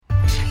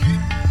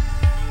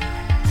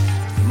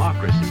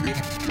democracy.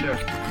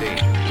 Just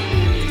danger.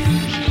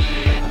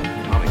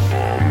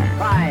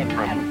 Crime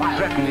and violence.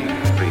 Threatening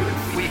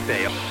freedom. We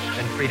fail,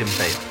 and freedom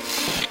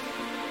fails.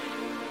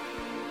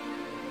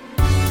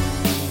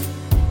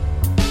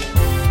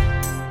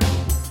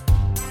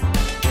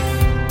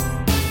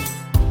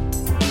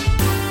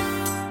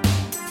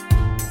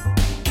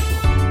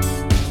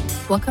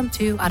 Welcome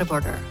to Out of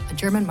Order, a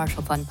German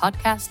Marshall Fund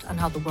podcast on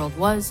how the world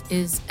was,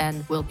 is,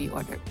 and will be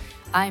ordered.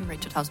 I'm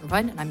Rachel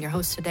Tausenfreund, and I'm your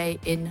host today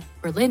in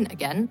Berlin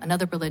again,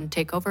 another Berlin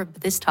takeover,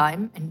 but this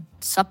time in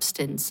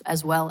substance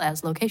as well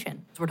as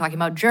location. So we're talking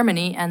about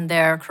Germany and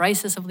their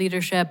crisis of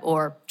leadership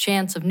or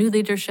chance of new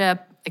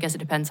leadership. I guess it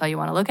depends how you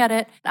want to look at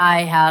it.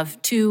 I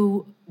have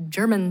two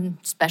Germany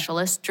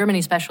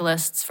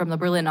specialists from the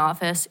Berlin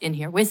office in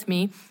here with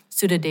me.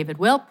 Sudha David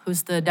Wilp,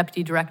 who's the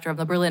deputy director of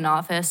the Berlin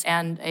office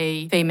and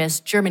a famous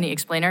Germany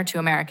explainer to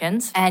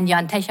Americans, and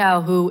Jan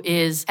Techau, who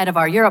is head of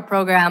our Europe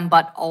program,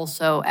 but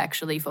also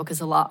actually focuses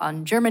a lot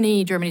on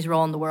Germany, Germany's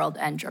role in the world,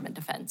 and German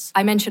defense.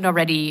 I mentioned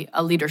already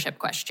a leadership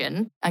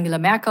question. Angela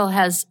Merkel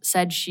has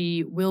said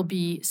she will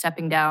be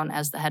stepping down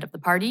as the head of the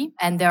party,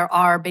 and there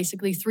are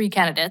basically three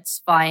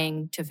candidates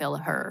vying to fill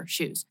her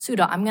shoes.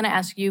 Sudha, I'm going to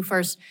ask you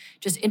first,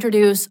 just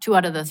introduce two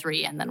out of the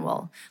three, and then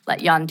we'll let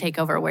Jan take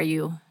over where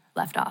you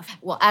left off.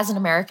 Well, as an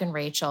American,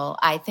 Rachel,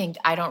 I think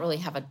I don't really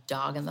have a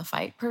dog in the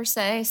fight per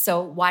se.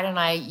 So why don't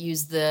I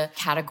use the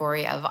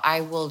category of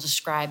I will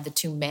describe the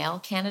two male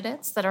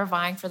candidates that are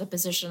vying for the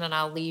position, and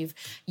I'll leave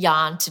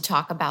Jan to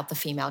talk about the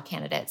female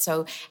candidate.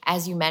 So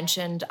as you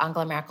mentioned,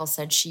 Angela Merkel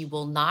said she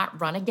will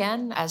not run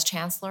again as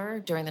chancellor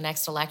during the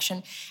next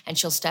election, and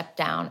she'll step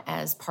down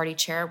as party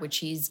chair, which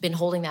she's been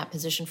holding that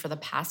position for the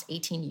past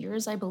 18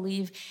 years, I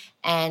believe.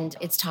 And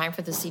it's time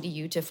for the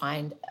CDU to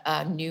find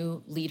a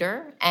new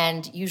leader.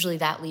 And usually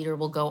that leader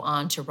will go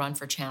on to run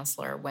for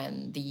chancellor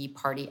when the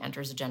party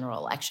enters a general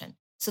election.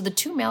 So the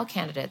two male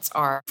candidates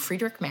are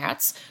Friedrich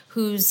Merz,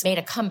 who's made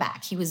a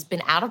comeback. He was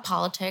been out of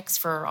politics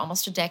for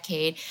almost a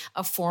decade,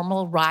 a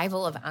formal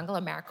rival of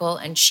Angela Merkel,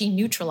 and she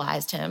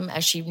neutralized him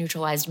as she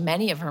neutralized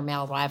many of her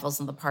male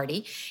rivals in the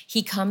party.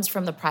 He comes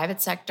from the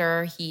private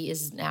sector. He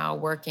is now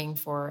working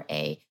for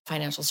a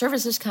financial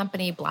services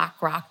company,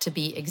 BlackRock to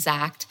be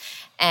exact.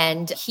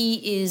 And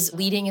he is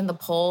leading in the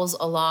polls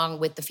along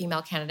with the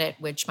female candidate,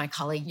 which my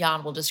colleague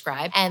Jan will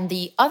describe. And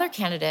the other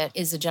candidate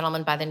is a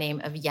gentleman by the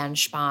name of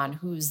Jens Spahn,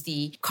 who's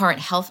the current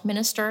health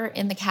minister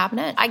in the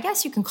cabinet. I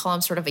guess you can call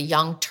him sort of a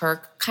young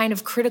Turk, kind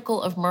of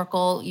critical of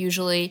Merkel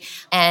usually,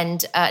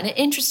 and an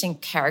interesting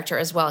character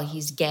as well.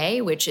 He's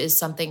gay, which is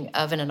something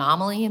of an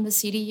anomaly in the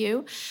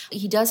CDU.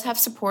 He does have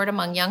support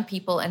among young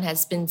people and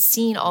has been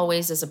seen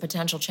always as a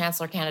potential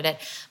chancellor candidate.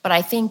 But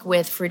I think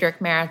with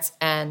Friedrich Merz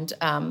and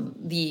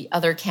the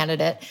other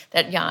candidate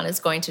that Jan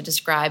is going to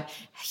describe,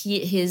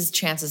 his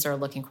chances are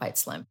looking quite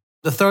slim.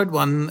 The third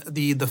one,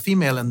 the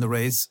female in the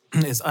race,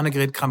 is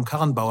Annegret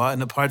Kramp-Karrenbauer,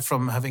 and apart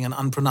from having an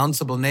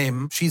unpronounceable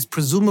name, she's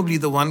presumably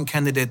the one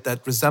candidate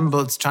that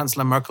resembles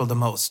Chancellor Merkel the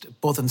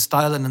most, both in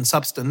style and in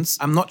substance.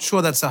 I'm not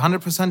sure that's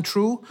 100%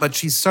 true, but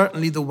she's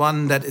certainly the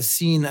one that is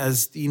seen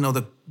as,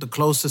 the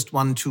closest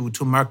one to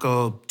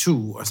Merkel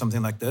 2 or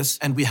something like this.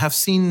 And we have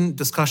seen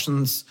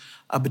discussions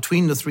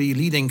between the three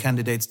leading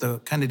candidates, the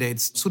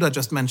candidates Sudha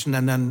just mentioned,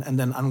 and then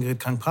Annegret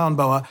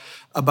Kramp-Karrenbauer,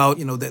 about,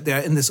 they're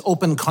in this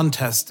open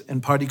contest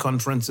in party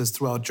conferences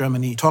throughout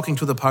Germany, talking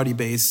to the party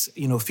base,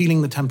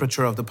 feeling the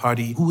temperature of the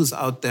party, who is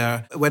out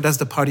there, where does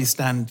the party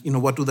stand,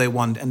 what do they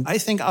want? And I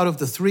think out of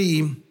the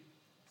three,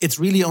 it's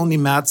really only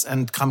Merz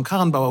and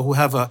Kramp-Karrenbauer who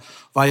have a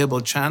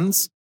viable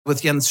chance.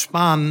 With Jens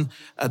Spahn,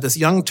 this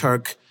young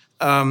Turk,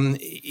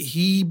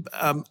 he,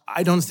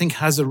 I don't think,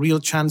 has a real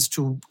chance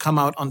to come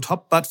out on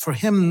top. But for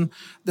him,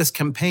 this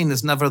campaign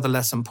is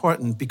nevertheless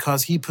important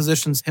because he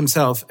positions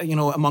himself,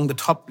 among the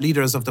top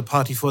leaders of the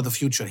party for the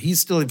future.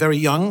 He's still very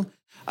young.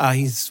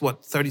 He's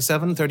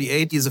 37,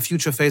 38. He's a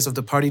future face of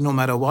the party no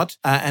matter what.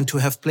 And to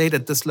have played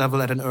at this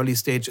level at an early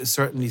stage is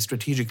certainly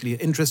strategically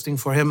interesting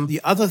for him.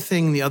 The other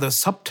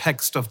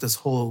subtext of this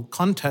whole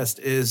contest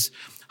is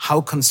how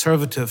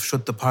conservative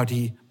should the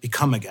party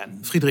become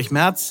again? Friedrich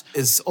Merz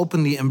is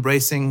openly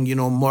embracing,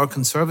 more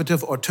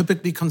conservative or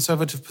typically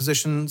conservative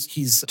positions.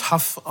 He's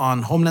tough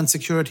on homeland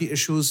security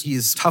issues.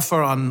 He's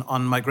tougher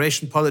on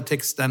migration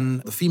politics than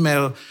the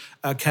female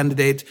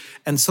candidate.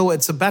 And so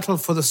it's a battle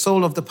for the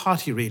soul of the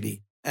party,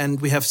 really.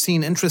 And we have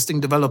seen interesting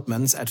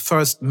developments. At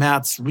first,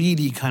 Merz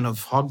really kind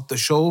of hogged the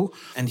show,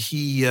 and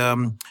he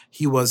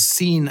was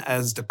seen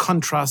as the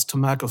contrast to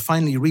Merkel,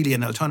 finally really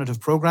an alternative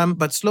program.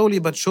 But slowly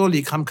but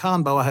surely,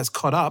 Kramp-Karrenbauer has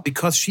caught up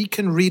because she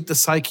can read the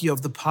psyche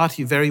of the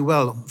party very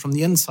well from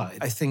the inside.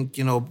 I think,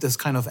 this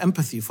kind of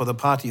empathy for the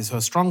party is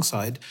her strong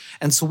side.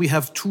 And so we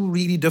have two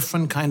really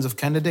different kinds of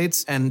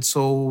candidates. And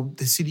so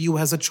the CDU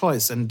has a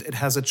choice, and it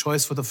has a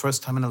choice for the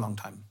first time in a long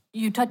time.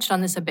 You touched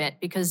on this a bit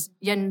because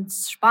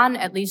Jens Spahn,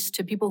 at least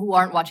to people who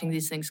aren't watching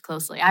these things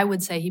closely, I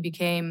would say he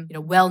became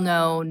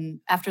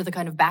well-known after the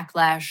kind of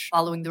backlash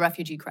following the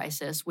refugee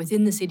crisis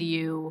within the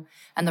CDU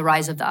and the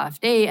rise of the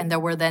AfD. And there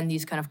were then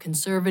these kind of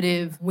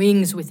conservative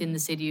wings within the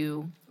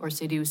CDU or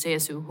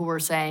CDU-CSU who were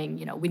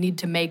saying, we need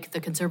to make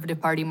the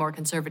Conservative Party more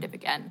conservative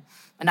again.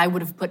 And I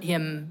would have put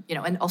him,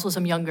 and also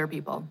some younger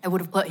people, I would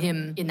have put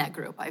him in that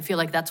group. I feel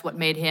like that's what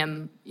made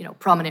him,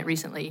 prominent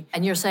recently.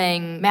 And you're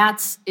saying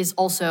Merz is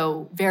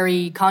also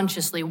very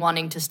consciously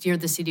wanting to steer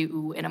the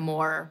CDU in a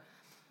more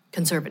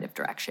conservative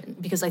direction.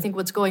 Because I think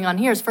what's going on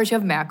here is first you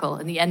have Merkel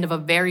in the end of a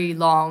very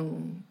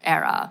long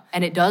era.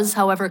 And it does,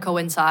 however,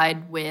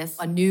 coincide with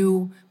a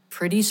new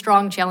pretty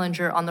strong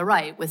challenger on the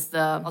right with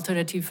the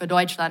Alternative für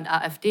Deutschland,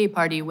 AfD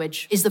party,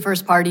 which is the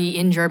first party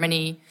in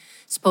Germany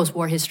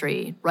post-war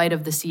history, right,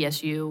 of the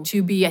CSU,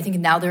 to be, I think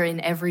now they're in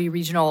every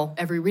regional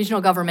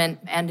government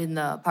and in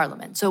the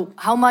parliament. So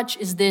how much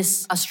is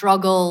this a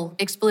struggle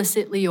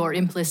explicitly or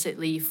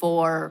implicitly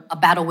for a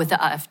battle with the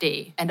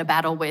AfD and a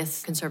battle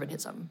with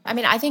conservatism? I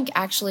mean, I think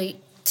actually,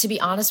 to be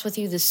honest with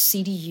you, the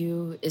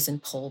CDU is in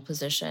pole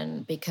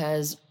position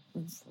because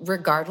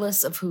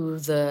regardless of who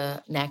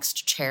the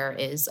next chair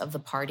is of the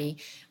party,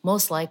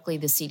 most likely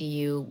the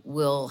CDU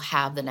will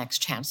have the next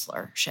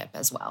chancellorship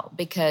as well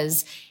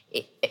because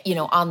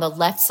on the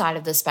left side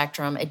of the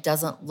spectrum, it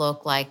doesn't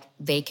look like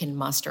they can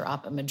muster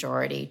up a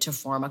majority to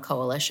form a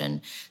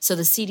coalition. So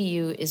the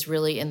CDU is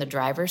really in the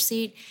driver's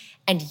seat.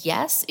 And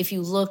yes, if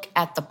you look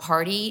at the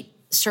party,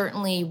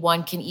 certainly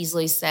one can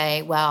easily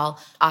say, well,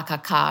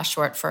 AKK,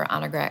 short for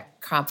Annegret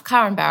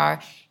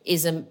Kramp-Karrenbauer,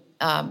 is a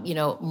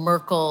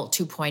Merkel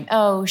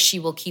 2.0, she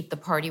will keep the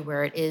party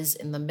where it is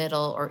in the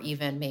middle or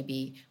even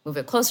maybe move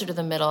it closer to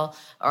the middle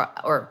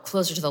or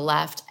closer to the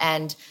left.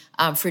 And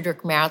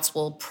Friedrich Merz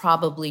will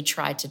probably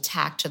try to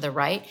tack to the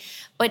right.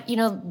 But,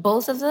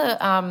 both of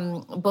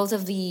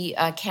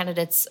the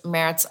candidates,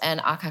 Merz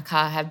and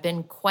AKK, have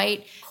been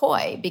quite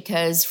coy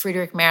because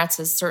Friedrich Merz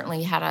has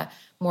certainly had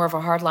more of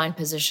a hardline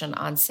position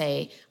on,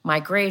 say,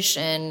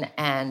 migration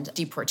and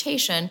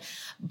deportation.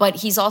 But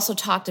he's also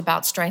talked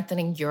about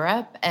strengthening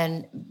Europe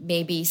and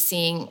maybe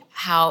seeing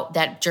how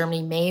that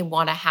Germany may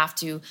want to have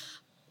to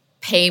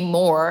pay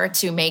more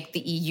to make the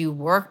EU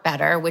work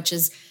better, which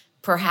is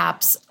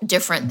perhaps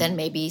different than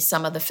maybe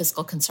some of the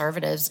fiscal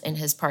conservatives in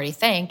his party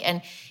think.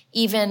 And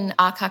even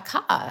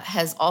AKK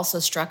has also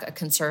struck a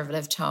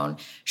conservative tone.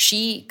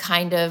 She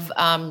kind of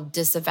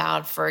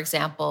disavowed, for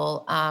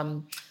example,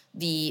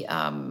 the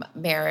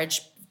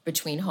marriage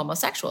between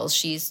homosexuals.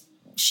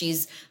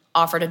 She's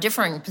offered a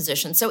differing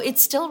position. So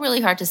it's still really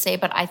hard to say,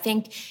 but I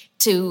think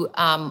to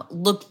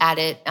look at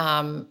it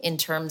in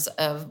terms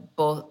of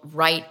both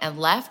right and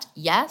left,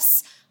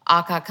 yes,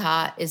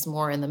 AKK is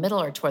more in the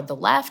middle or toward the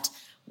left,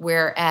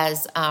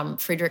 whereas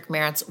Friedrich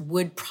Merz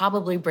would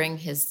probably bring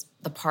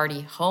the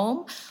party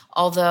home,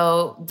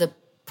 although the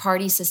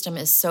party system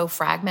is so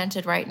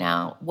fragmented right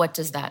now. What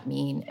does that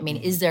mean? I mean,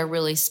 is there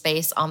really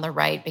space on the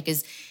right?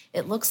 Because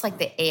it looks like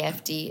the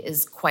AfD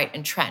is quite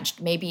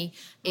entrenched. Maybe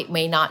it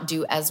may not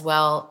do as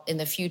well in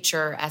the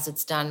future as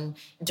it's done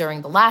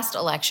during the last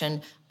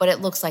election, but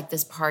it looks like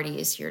this party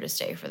is here to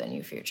stay for the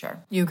new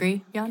future. You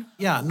agree, Jan?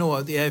 Yeah,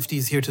 no, the AfD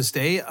is here to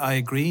stay. I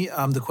agree.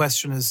 The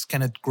question is,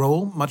 can it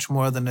grow much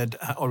more than it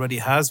already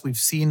has? We've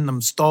seen them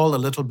stall a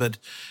little bit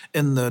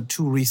in the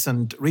two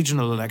recent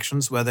regional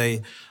elections where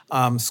they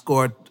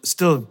scored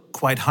still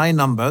quite high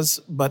numbers,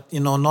 but,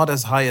 not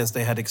as high as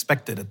they had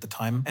expected at the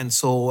time. And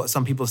so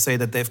some people say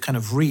that they've kind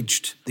of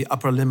reached the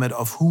upper limit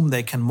of whom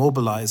they can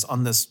mobilize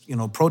on this,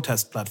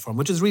 protest platform,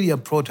 which is really a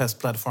protest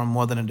platform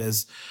more than it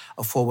is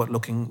a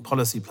forward-looking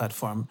policy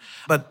platform.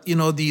 But,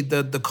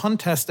 the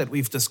contest that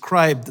we've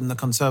described in the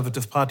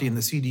Conservative Party and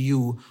the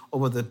CDU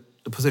over the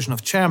position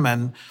of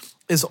chairman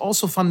is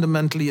also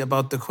fundamentally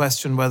about the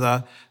question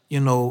whether,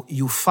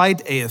 you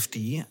fight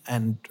AfD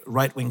and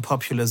right-wing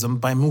populism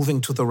by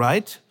moving to the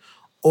right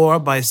or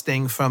by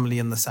staying firmly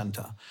in the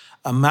center.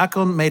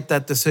 Merkel made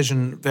that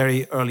decision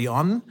very early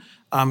on.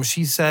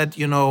 She said,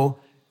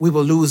 we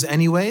will lose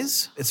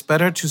anyways. It's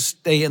better to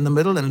stay in the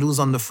middle and lose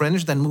on the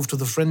fringe than move to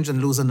the fringe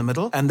and lose in the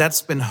middle. And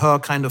that's been her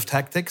kind of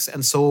tactics.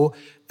 And so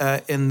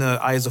in the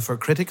eyes of her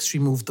critics, she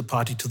moved the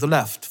party to the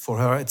left. For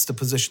her, it's the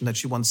position that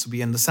she wants to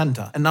be in the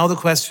center. And now the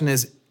question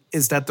is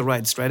that the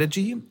right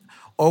strategy?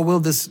 Or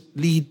will this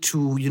lead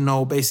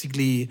to,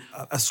 basically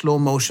a slow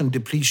motion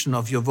depletion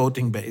of your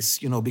voting base,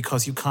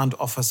 because you can't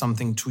offer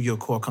something to your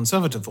core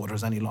conservative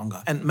voters any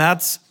longer? And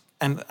Merz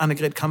and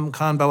Annegret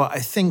Kramp-Karrenbauer, I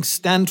think,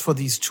 stand for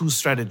these two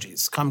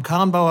strategies.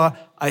 Kramp-Karrenbauer,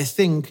 I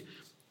think,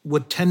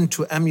 would tend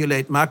to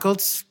emulate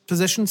Merkel's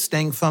position,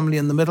 staying firmly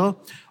in the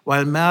middle,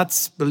 while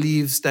Merz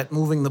believes that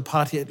moving the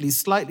party at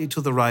least slightly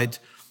to the right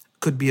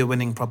could be a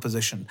winning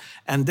proposition.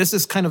 And this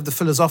is kind of the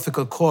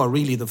philosophical core,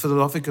 really, the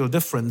philosophical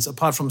difference,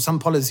 apart from some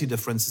policy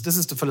differences. This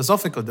is the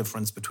philosophical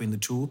difference between the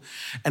two.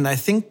 And I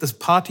think this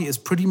party is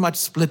pretty much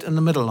split in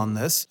the middle on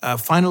this.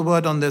 Final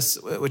word on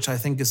this, which I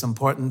think is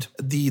important.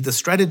 The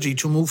strategy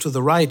to move to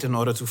the right in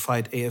order to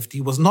fight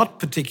AfD was not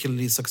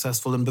particularly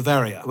successful in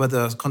Bavaria, where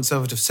the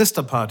conservative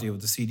sister party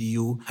of the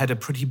CDU had a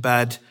pretty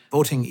bad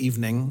voting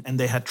evening, and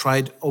they had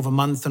tried over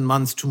months and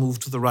months to move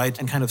to the right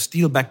and kind of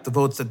steal back the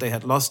votes that they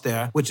had lost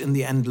there, which in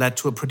the end led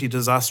to a pretty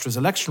disastrous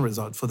election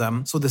result for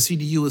them. So the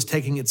CDU is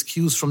taking its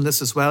cues from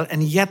this as well,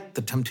 and yet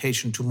the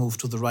temptation to move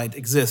to the right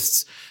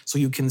exists. So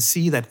you can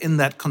see that in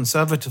that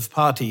conservative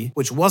party,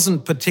 which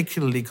wasn't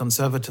particularly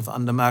conservative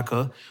under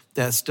Merkel,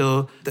 there's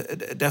still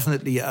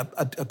definitely a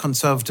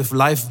conservative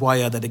live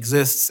wire that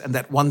exists and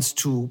that wants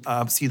to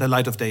see the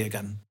light of day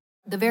again.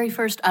 The very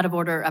first Out of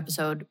Order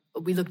episode,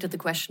 we looked at the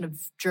question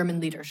of German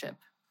leadership.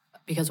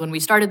 Because when we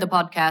started the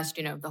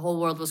podcast, the whole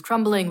world was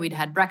crumbling. We'd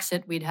had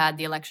Brexit, we'd had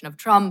the election of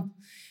Trump,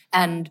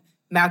 and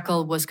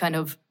Merkel was kind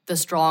of the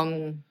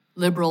strong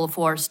liberal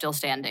force still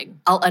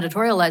standing. I'll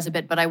editorialize a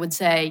bit, but I would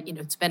say,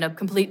 it's been a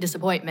complete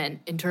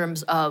disappointment in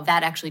terms of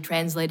that actually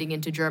translating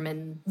into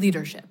German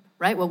leadership,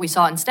 right? What we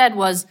saw instead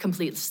was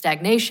complete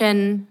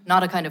stagnation,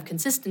 not a kind of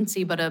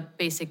consistency, but a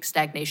basic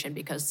stagnation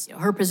because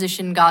her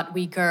position got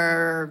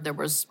weaker, there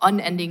was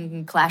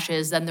unending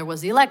clashes, then there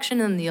was the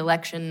election, and the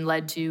election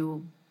led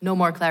to no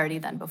more clarity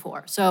than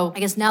before. So I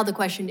guess now the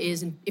question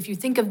is, if you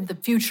think of the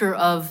future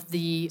of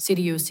the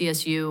CDU,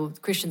 CSU,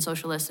 Christian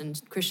Socialist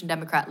and Christian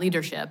Democrat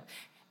leadership,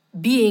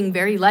 being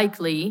very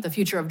likely the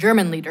future of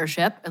German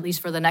leadership, at least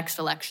for the next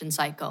election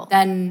cycle,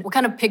 then what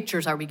kind of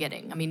pictures are we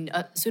getting? I mean,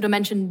 Sudha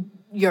mentioned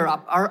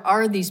Europe.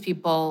 Are these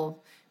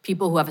people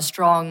who have a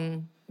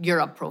strong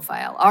Europe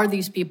profile? Are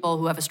these people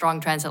who have a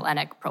strong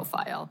transatlantic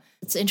profile?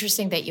 It's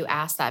interesting that you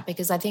asked that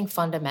because I think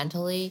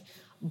fundamentally,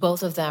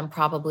 both of them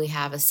probably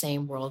have a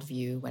same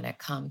worldview when it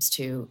comes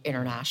to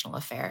international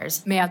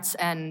affairs. Merz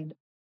and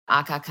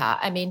AKK.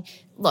 I mean,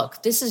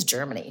 look, this is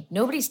Germany.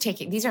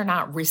 These are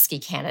not risky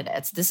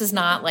candidates. This is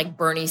not like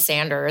Bernie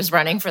Sanders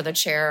running for the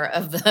chair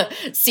of the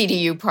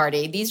CDU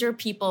party. These are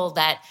people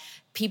that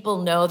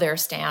people know their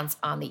stance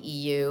on the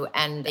EU,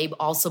 and they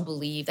also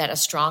believe that a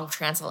strong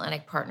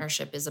transatlantic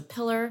partnership is a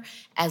pillar,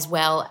 as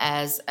well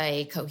as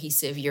a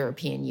cohesive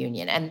European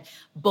Union. And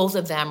both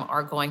of them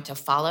are going to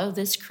follow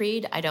this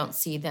creed. I don't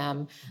see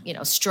them,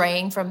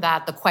 straying from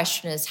that. The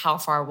question is, how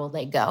far will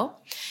they go?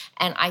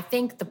 And I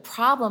think the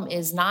problem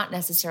is not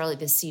necessarily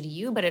the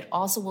CDU, but it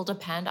also will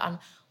depend on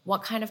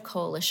what kind of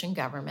coalition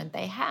government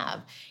they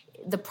have.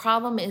 The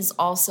problem is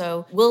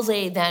also, will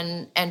they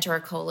then enter a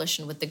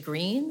coalition with the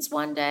Greens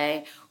one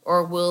day,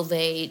 or will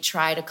they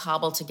try to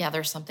cobble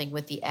together something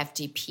with the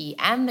FDP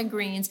and the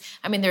Greens?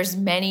 I mean, there's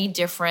many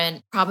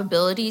different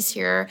probabilities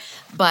here,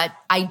 but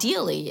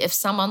ideally, if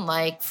someone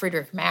like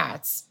Friedrich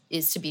Merz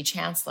is to be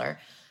chancellor,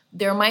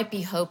 there might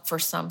be hope for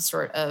some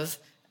sort of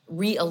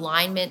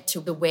realignment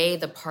to the way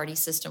the party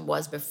system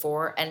was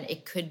before, and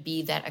it could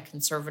be that a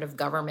conservative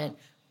government,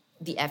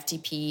 the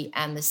FDP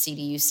and the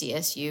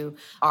CDU-CSU,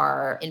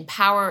 are in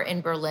power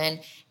in Berlin,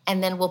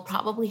 and then will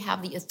probably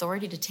have the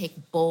authority to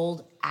take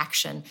bold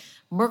action.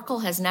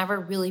 Merkel has never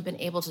really been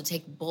able to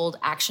take bold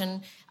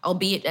action,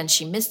 albeit, and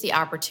she missed the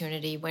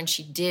opportunity when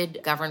she did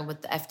govern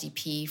with the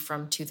FDP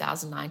from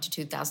 2009 to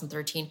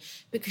 2013,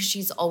 because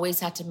she's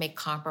always had to make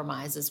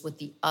compromises with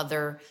the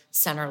other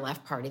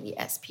center-left party, the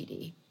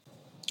SPD.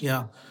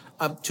 Yeah.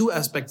 Two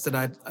aspects that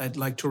I'd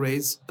like to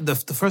raise. The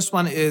first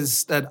one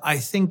is that I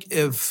think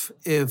if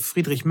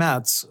Friedrich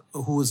Merz,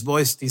 who has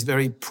voiced these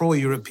very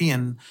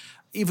pro-European,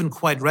 even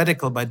quite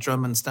radical by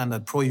German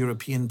standard,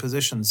 pro-European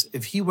positions,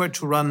 if he were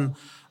to run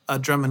a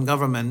German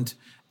government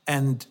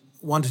and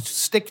wanted to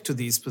stick to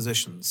these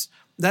positions,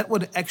 that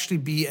would actually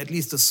be at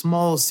least a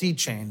small sea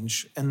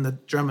change in the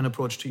German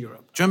approach to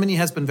Europe. Germany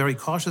has been very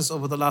cautious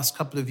over the last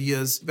couple of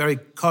years, very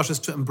cautious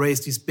to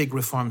embrace these big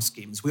reform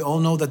schemes. We all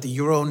know that the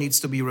euro needs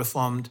to be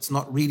reformed. It's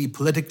not really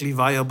politically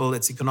viable.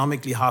 It's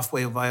economically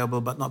halfway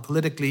viable, but not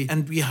politically.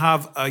 And we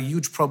have a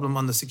huge problem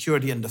on the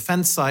security and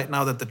defense side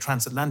now that the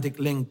transatlantic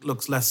link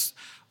looks less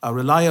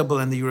reliable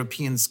and the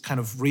Europeans kind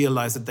of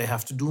realize that they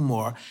have to do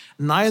more.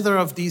 Neither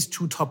of these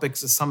two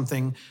topics is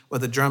something where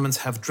the Germans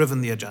have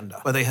driven the agenda,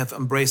 where they have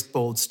embraced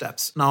bold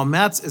steps. Now,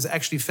 Merz is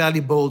actually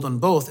fairly bold on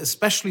both,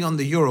 especially on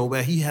the euro,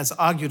 where he has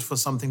argued for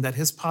something that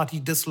his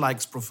party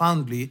dislikes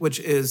profoundly, which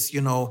is,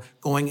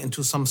 going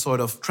into some sort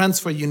of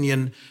transfer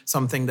union,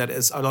 something that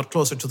is a lot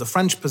closer to the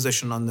French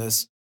position on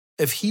this.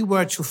 If he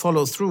were to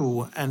follow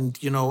through and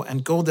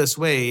go this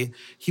way,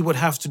 he would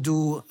have to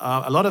do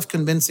a lot of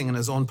convincing in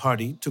his own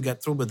party to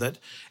get through with it.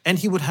 And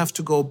he would have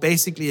to go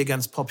basically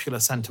against popular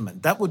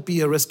sentiment. That would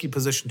be a risky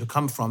position to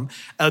come from,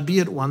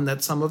 albeit one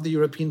that some of the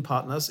European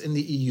partners in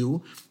the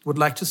EU would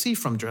like to see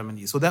from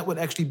Germany. So that would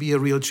actually be a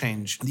real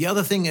change. The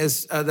other thing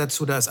is that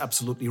Sudha is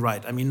absolutely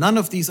right. I mean, none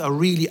of these are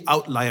really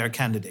outlier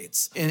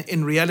candidates.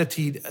 In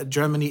reality,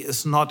 Germany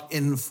is not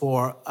in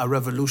for a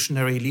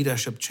revolutionary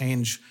leadership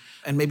change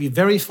And maybe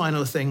very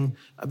final thing,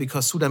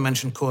 because Sudha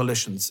mentioned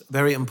coalitions,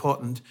 very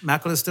important.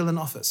 Merkel is still in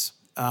office.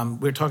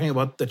 We're talking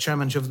about the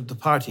chairmanship of the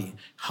party.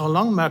 How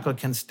long Merkel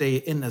can stay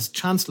in as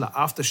chancellor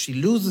after she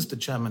loses the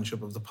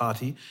chairmanship of the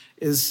party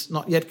is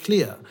not yet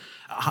clear.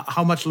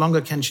 How much longer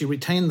can she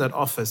retain that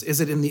office? Is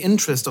it in the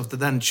interest of the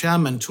then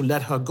chairman to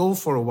let her go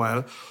for a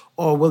while,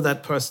 or will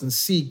that person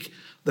seek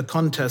the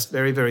contest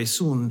very, very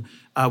soon?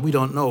 We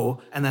don't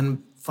know. And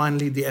then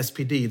finally, the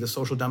SPD, the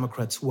Social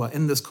Democrats who are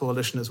in this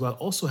coalition as well,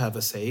 also have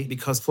a say,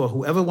 because for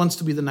whoever wants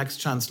to be the next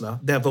chancellor,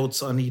 their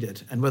votes are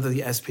needed. And whether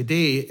the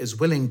SPD is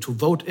willing to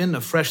vote in a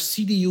fresh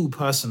CDU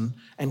person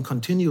and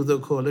continue the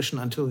coalition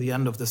until the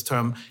end of this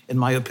term, in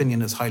my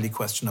opinion, is highly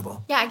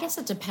questionable. Yeah, I guess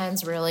it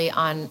depends really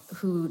on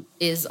who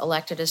is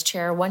elected as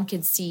chair. One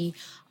could see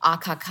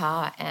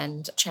AKK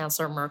and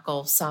Chancellor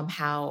Merkel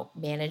somehow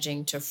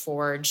managing to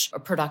forge a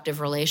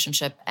productive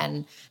relationship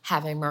and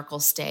having Merkel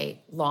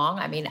stay long.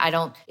 I mean,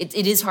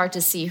 it is hard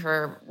to see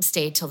her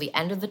stay till the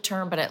end of the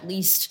term, but at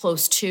least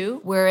close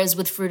to. Whereas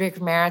with Friedrich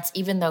Merz,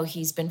 even though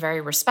he's been very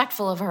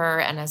respectful of her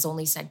and has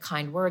only said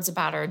kind words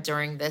about her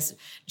during this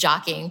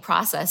jockeying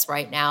process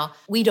right now,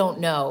 we don't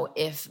know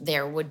if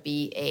there would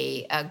be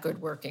a good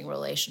working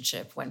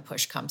relationship when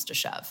push comes to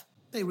shove.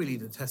 They really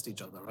detest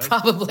each other, right?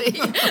 Probably.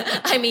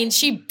 I mean,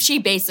 she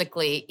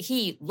basically,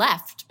 he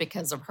left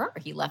because of her.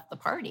 He left the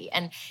party.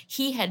 And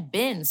he had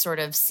been sort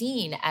of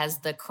seen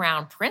as the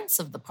crown prince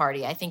of the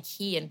party. I think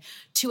he and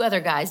two other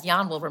guys,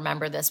 Jan will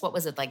remember this, what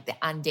was it, like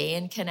the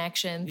Andean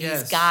connection?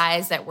 Yes. These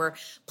guys that were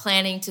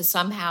planning to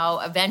somehow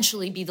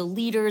eventually be the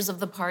leaders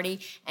of the party.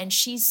 And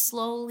she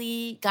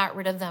slowly got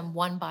rid of them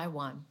one by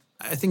one.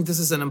 I think this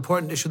is an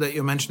important issue that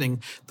you're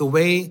mentioning, the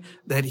way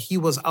that he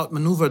was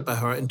outmaneuvered by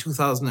her in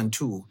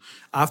 2002.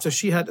 After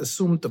she had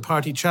assumed the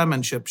party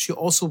chairmanship, she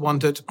also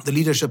wanted the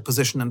leadership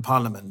position in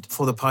parliament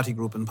for the party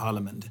group in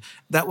parliament.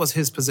 That was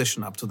his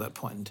position up to that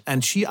point.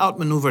 And she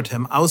outmaneuvered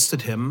him,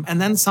 ousted him, and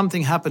then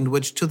something happened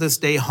which to this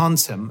day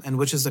haunts him and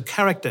which is a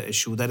character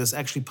issue that is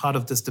actually part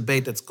of this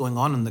debate that's going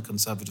on in the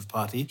Conservative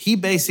Party. He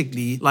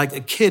basically, like a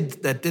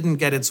kid that didn't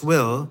get its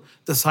will,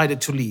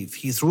 decided to leave.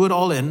 He threw it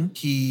all in.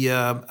 He,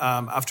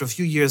 after a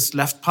few years,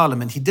 left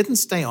parliament. He didn't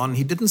stay on.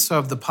 He didn't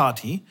serve the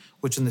party,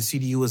 which in the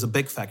CDU is a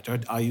big factor.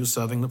 Are you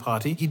serving the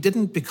party? He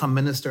didn't become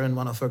minister in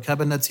one of her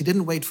cabinets. He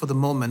didn't wait for the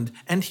moment,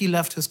 and he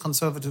left his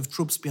conservative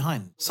troops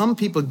behind. Some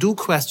people do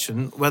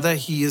question whether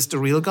he is the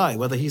real guy,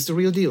 whether he's the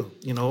real deal.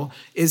 You know,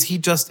 is he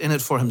just in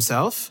it for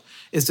himself?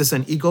 Is this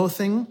an ego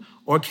thing?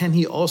 Or can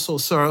he also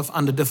serve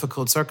under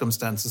difficult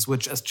circumstances,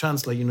 which as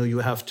chancellor, you know, you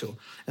have to.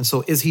 And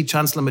so is he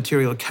chancellor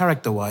material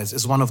character-wise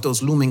is one of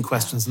those looming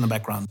questions in the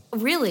background.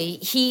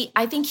 Really,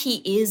 I think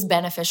he is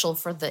beneficial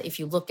for if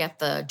you look at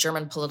the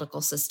German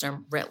political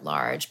system writ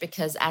large,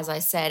 because as I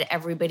said,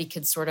 everybody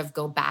could sort of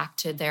go back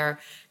to their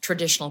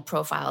traditional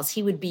profiles.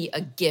 He would be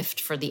a gift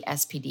for the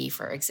SPD,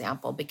 for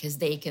example, because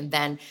they can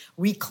then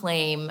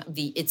reclaim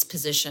its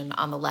position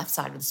on the left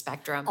side of the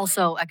spectrum.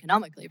 Also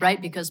economically,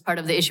 right? Because part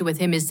of the issue with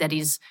him is that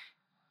he's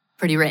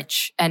pretty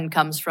rich and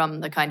comes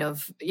from the kind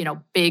of, you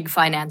know, big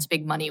finance,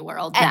 big money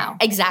world now.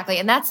 Exactly.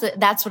 And that's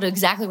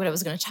exactly what I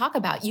was going to talk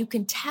about. You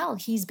can tell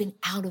he's been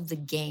out of the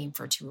game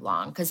for too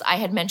long, because I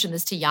had mentioned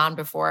this to Jan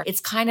before.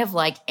 It's kind of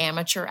like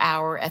amateur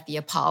hour at the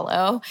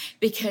Apollo,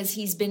 because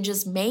he's been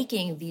just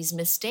making these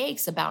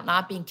mistakes about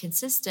not being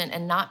consistent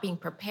and not being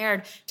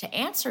prepared to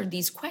answer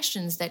these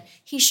questions that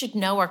he should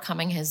know are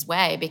coming his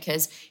way,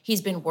 because he's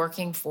been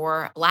working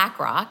for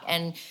BlackRock.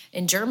 And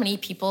in Germany,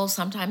 people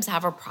sometimes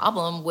have a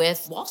problem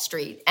with Wall Street.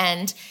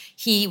 And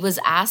he was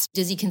asked,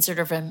 does he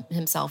consider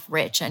himself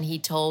rich? And he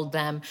told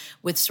them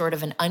with sort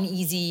of an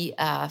uneasy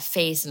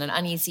face and an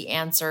uneasy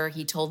answer.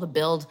 He told the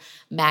Bild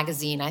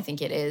magazine, I think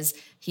it is,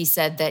 he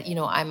said that, you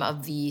know, I'm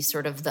of the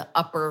sort of the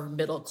upper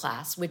middle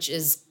class, which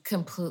is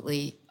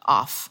completely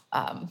off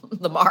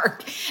the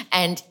mark.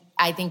 And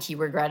I think he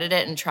regretted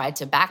it and tried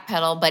to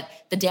backpedal, but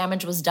the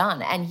damage was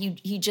done. And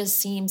he just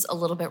seems a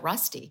little bit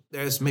rusty.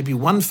 There's maybe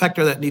one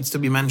factor that needs to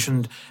be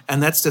mentioned,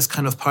 and that's this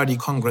kind of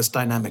party-Congress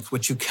dynamic,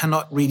 which you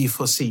cannot really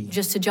foresee.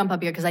 Just to jump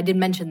up here, because I did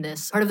mention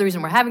this, part of the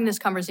reason we're having this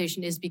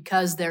conversation is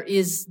because there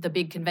is the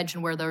big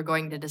convention where they're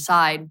going to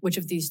decide which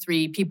of these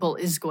three people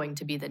is going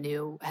to be the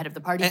new head of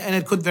the party. And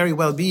it could very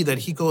well be that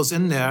he goes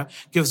in there,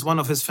 gives one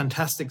of his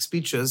fantastic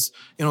speeches,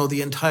 you know,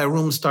 the entire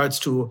room starts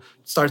to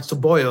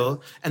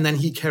boil, and then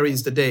he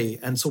carries the day.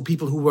 And so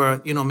people who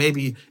were, you know,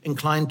 maybe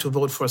inclined to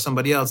vote for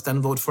somebody else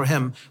then vote for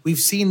him. We've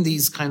seen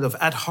these kind of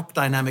ad hoc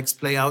dynamics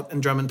play out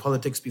in German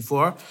politics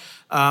before.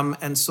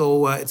 And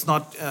so it's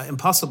not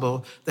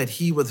impossible that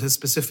he, with his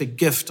specific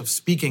gift of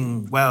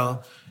speaking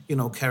well, you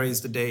know,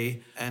 carries the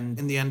day. And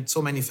in the end,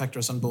 so many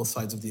factors on both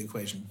sides of the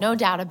equation. No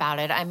doubt about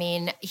it. I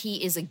mean,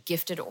 he is a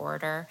gifted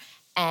orator.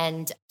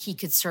 And he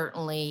could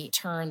certainly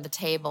turn the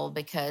table,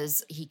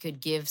 because he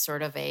could give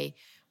sort of a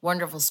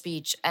wonderful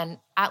speech. And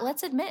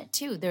let's admit,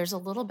 too, there's a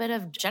little bit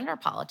of gender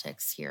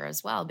politics here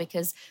as well,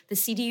 because the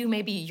CDU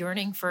may be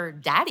yearning for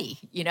daddy,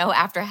 you know,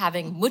 after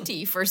having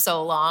Mutti for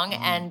so long.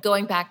 And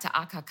going back to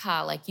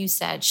AKK, like you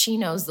said, she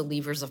knows the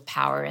levers of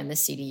power in the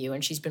CDU,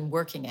 and she's been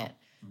working it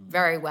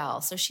very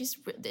well. So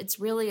it's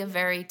really a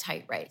very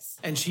tight race.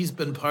 And she's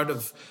been part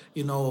of,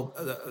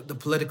 the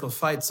political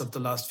fights of the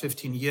last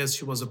 15 years.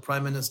 She was a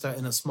prime minister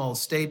in a small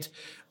state,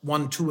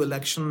 won 2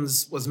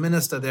 elections, was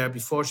minister there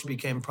before she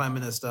became prime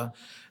minister.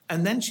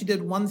 And then she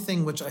did one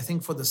thing which I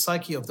think for the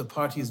psyche of the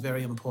party is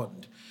very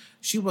important.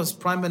 She was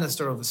prime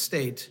minister of a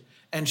state,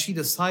 and she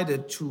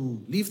decided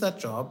to leave that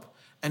job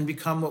and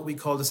become what we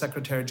call the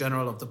secretary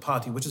general of the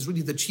party, which is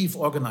really the chief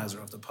organizer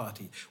of the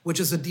party, which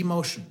is a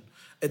demotion.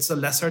 It's a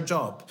lesser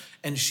job.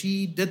 And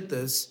she did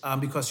this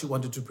because she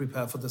wanted to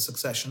prepare for the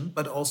succession,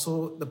 but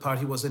also the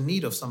party was in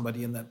need of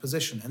somebody in that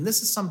position. And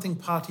this is something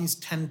parties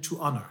tend to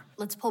honor.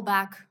 Let's pull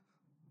back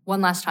one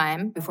last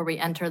time before we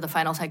enter the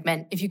final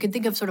segment. If you could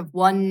think of sort of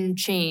one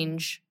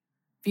change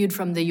viewed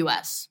from the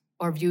US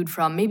or viewed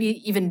from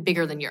maybe even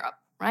bigger than Europe,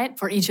 right?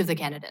 For each of the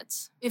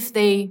candidates. If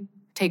they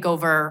take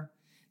over,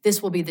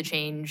 this will be the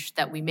change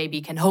that we maybe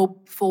can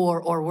hope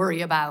for or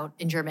worry about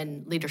in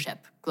German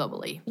leadership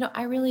globally.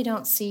 I really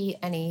don't see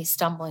any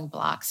stumbling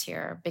blocks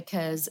here,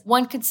 because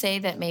one could say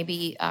that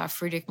maybe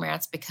Friedrich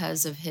Merz,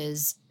 because of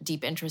his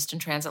deep interest in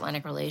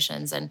transatlantic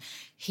relations, and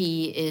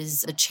he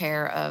is the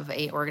chair of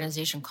an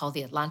organization called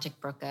the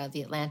Atlantikbrücke,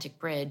 the Atlantic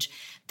Bridge,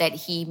 that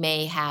he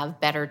may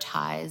have better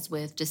ties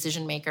with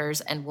decision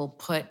makers and will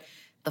put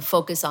the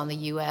focus on the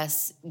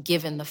U.S.,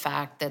 given the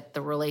fact that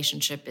the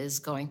relationship is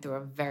going through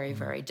a very,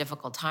 very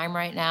difficult time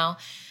right now.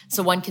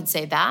 So one could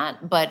say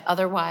that, but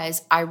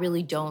otherwise, I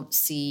really don't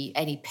see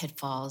any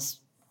pitfalls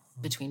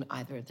between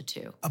either of the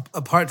two.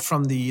 Apart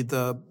from the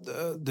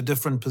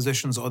different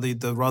positions, or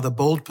the rather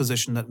bold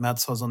position that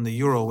Merz has on the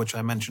euro, which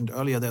I mentioned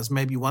earlier, there's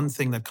maybe one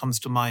thing that comes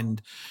to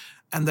mind,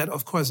 and that,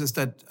 of course, is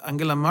that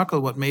Angela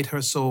Merkel, what made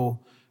her so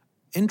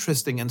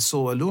interesting and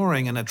so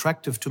alluring and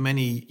attractive to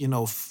many,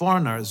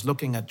 foreigners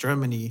looking at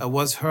Germany,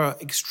 was her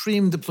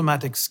extreme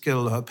diplomatic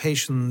skill, her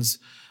patience,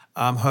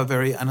 her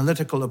very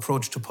analytical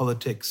approach to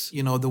politics.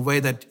 The way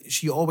that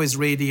she always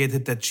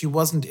radiated that she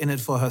wasn't in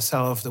it for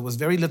herself. There was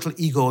very little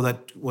ego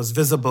that was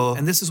visible.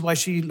 And this is why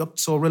she looked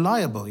so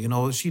reliable.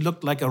 She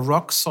looked like a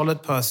rock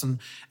solid person.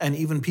 And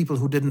even people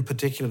who didn't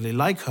particularly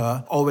like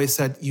her always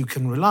said, you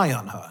can rely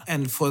on her.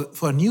 And for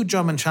a new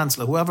German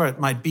chancellor, whoever it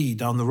might be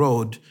down the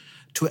road,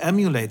 to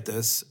emulate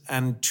this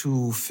and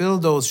to fill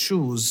those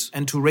shoes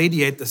and to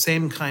radiate the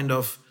same kind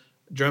of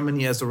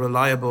Germany as a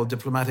reliable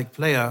diplomatic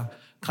player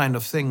kind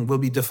of thing will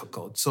be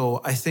difficult. So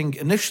I think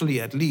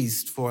initially, at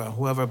least, for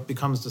whoever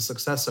becomes the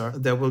successor,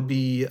 there will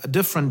be a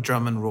different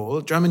German role.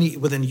 Germany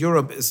within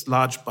Europe is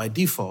large by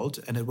default,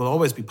 and it will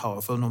always be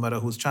powerful no matter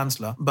who's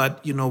chancellor.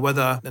 But,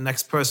 whether the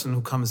next person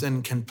who comes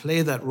in can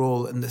play that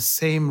role in the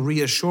same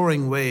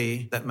reassuring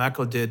way that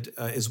Merkel did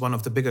is one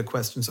of the bigger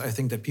questions, I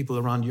think, that people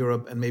around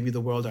Europe and maybe the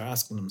world are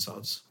asking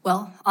themselves.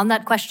 Well, on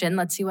that question,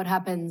 let's see what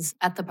happens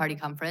at the party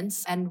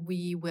conference. And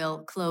we will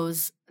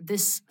close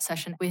this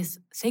session with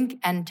Think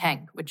and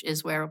Tank, which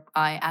is where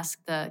I ask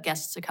the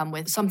guests to come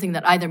with something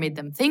that either made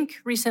them think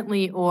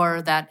recently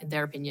or that, in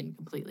their opinion,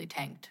 completely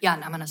tanked.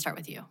 Jan, I'm going to start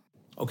with you.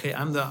 Okay,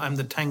 I'm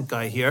the tank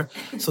guy here.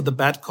 So the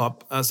bad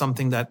cop,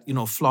 something that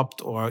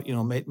flopped or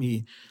made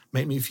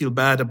me feel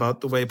bad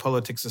about the way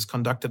politics is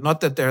conducted.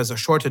 Not that there's a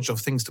shortage of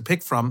things to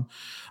pick from,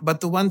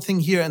 but the one thing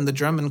here in the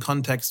German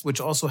context,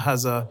 which also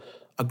has a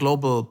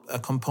global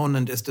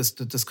component, is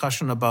the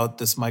discussion about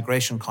this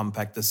migration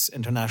compact, this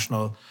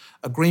international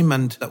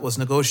agreement that was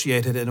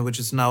negotiated and which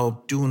is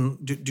now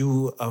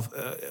due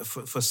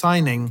for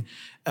signing.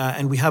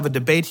 And we have a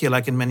debate here,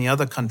 like in many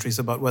other countries,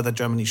 about whether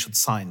Germany should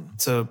sign.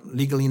 It's a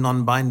legally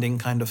non-binding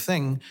kind of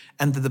thing.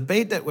 And the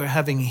debate that we're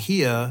having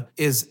here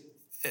is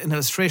an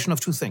illustration of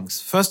two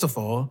things. First of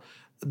all,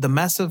 the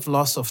massive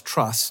loss of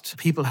trust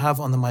people have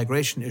on the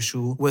migration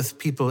issue with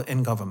people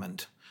in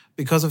government.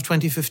 Because of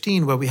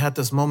 2015, where we had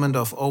this moment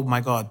of, oh my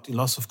God, the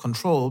loss of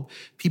control,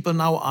 people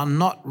now are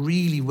not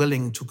really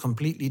willing to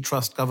completely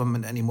trust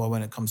government anymore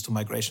when it comes to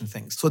migration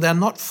things. So they're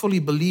not fully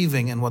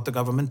believing in what the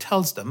government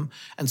tells them.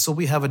 And so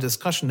we have a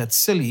discussion that's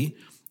silly,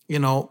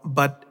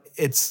 but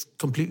it's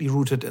completely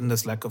rooted in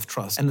this lack of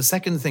trust. And the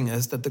second thing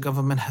is that the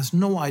government has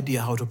no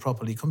idea how to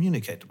properly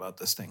communicate about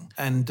this thing.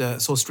 And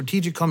so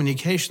strategic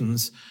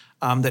communications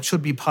that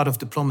should be part of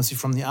diplomacy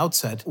from the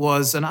outset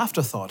was an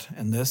afterthought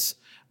in this,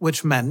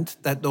 which meant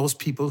that those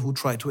people who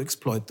try to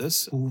exploit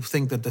this, who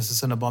think that this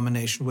is an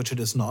abomination, which it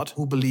is not,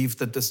 who believe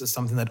that this is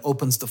something that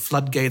opens the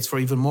floodgates for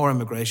even more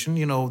immigration,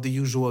 the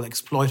usual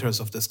exploiters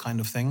of this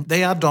kind of thing,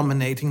 they are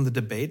dominating the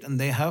debate and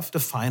they have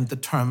defined the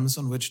terms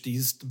on which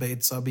these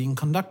debates are being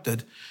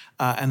conducted.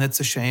 And it's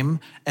a shame.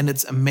 And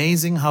it's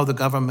amazing how the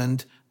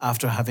government,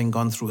 after having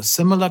gone through a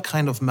similar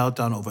kind of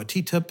meltdown over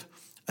TTIP,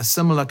 a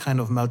similar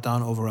kind of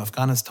meltdown over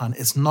Afghanistan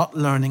is not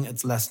learning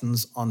its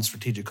lessons on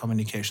strategic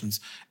communications.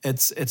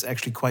 It's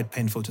actually quite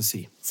painful to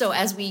see. So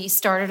as we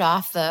started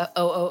off the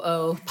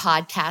OOO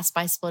podcast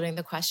by splitting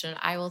the question,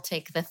 I will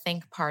take the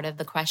think part of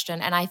the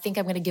question. And I think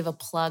I'm going to give a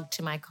plug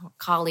to my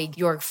colleague,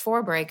 Jörg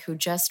Forbrake, who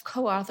just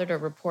co-authored a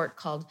report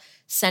called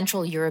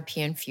Central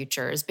European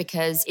Futures,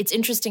 because it's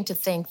interesting to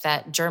think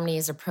that Germany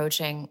is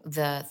approaching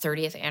the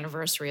 30th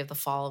anniversary of the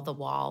fall of the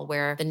wall,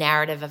 where the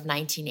narrative of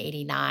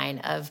 1989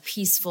 of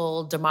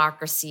peaceful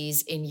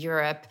democracies in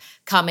Europe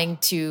coming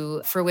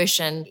to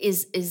fruition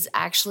is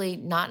actually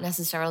not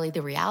necessarily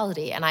the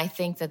reality. And I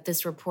think that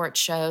this report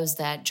shows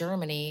that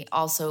Germany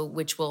also,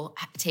 which will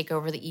take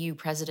over the EU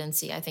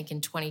presidency, I think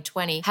in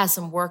 2020, has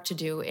some work to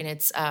do in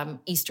its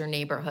eastern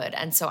neighborhood.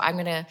 And so I'm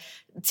going to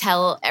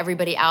tell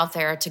everybody out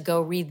there to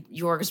go read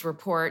Jörg's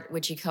report,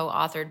 which he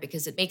co-authored,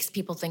 because it makes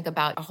people think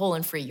about a whole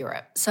and free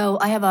Europe. So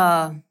I have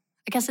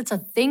I guess it's a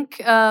think,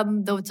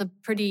 though it's a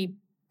pretty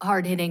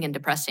hard-hitting and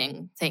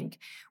depressing think.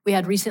 We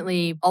had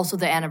recently also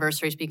the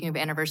anniversary, speaking of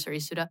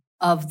anniversaries, Sudha,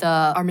 of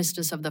the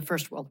armistice of the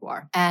First World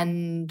War.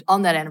 And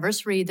on that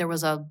anniversary, there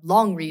was a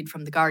long read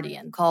from The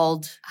Guardian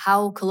called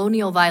How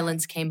Colonial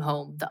Violence Came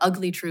Home, The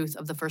Ugly Truth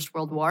of the First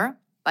World War,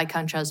 by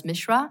Kanchas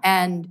Mishra.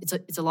 And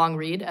it's a long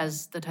read,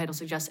 as the title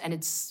suggests, and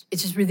it's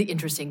just really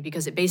interesting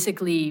because it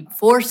basically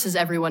forces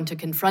everyone to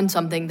confront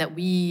something that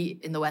we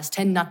in the West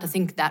tend not to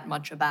think that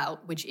much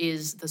about, which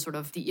is the sort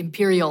of the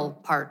imperial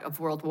part of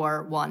World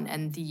War I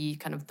and the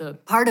kind of the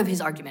part of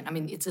his argument. I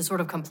mean, it's a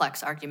sort of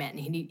complex argument,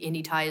 and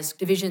he ties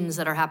divisions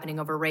that are happening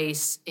over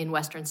race in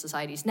Western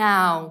societies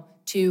now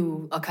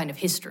to a kind of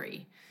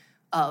history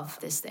of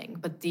this thing.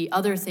 But the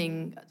other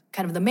thing,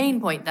 kind of the main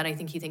point that I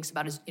think he thinks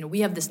about is, we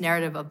have this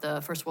narrative of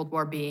the First World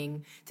War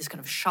being this kind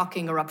of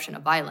shocking eruption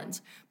of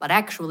violence, but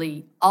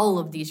actually all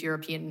of these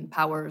European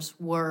powers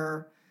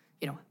were,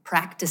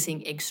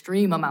 practicing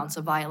extreme amounts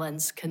of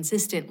violence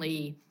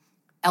consistently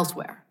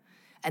elsewhere.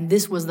 And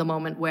this was the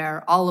moment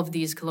where all of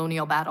these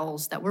colonial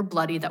battles that were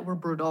bloody, that were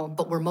brutal,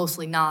 but were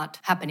mostly not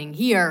happening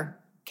here,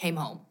 came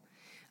home.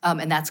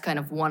 And that's kind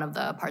of one of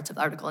the parts of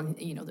the article. And,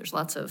 there's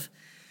lots of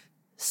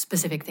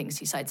specific things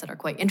he cites that are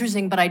quite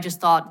interesting, but I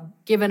just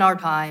thought, given our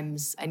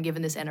times and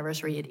given this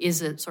anniversary, it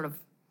is a sort of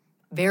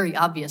very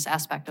obvious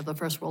aspect of the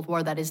First World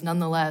War that is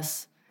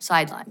nonetheless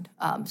sidelined.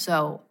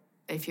 So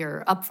if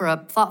you're up for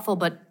a thoughtful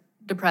but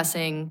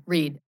depressing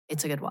read,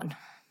 it's a good one.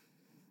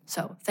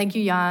 So thank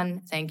you,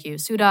 Jan. Thank you,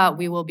 Sudha.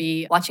 We will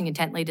be watching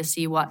intently to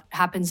see what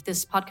happens.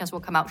 This podcast will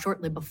come out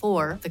shortly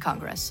before the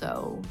Congress.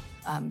 So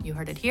you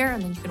heard it here,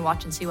 and then you can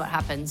watch and see what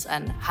happens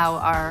and how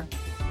our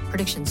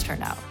predictions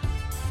turn out.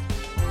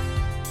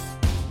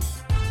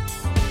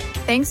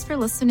 Thanks for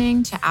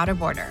listening to Out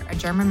of Order, a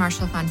German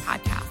Marshall Fund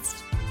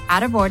podcast.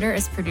 Out of Order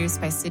is produced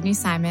by Sydney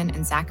Simon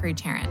and Zachary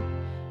Tarrant.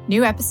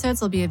 New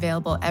episodes will be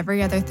available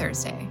every other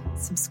Thursday.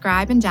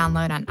 Subscribe and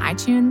download on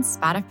iTunes,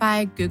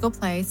 Spotify, Google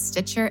Play,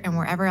 Stitcher, and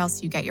wherever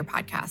else you get your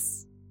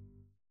podcasts.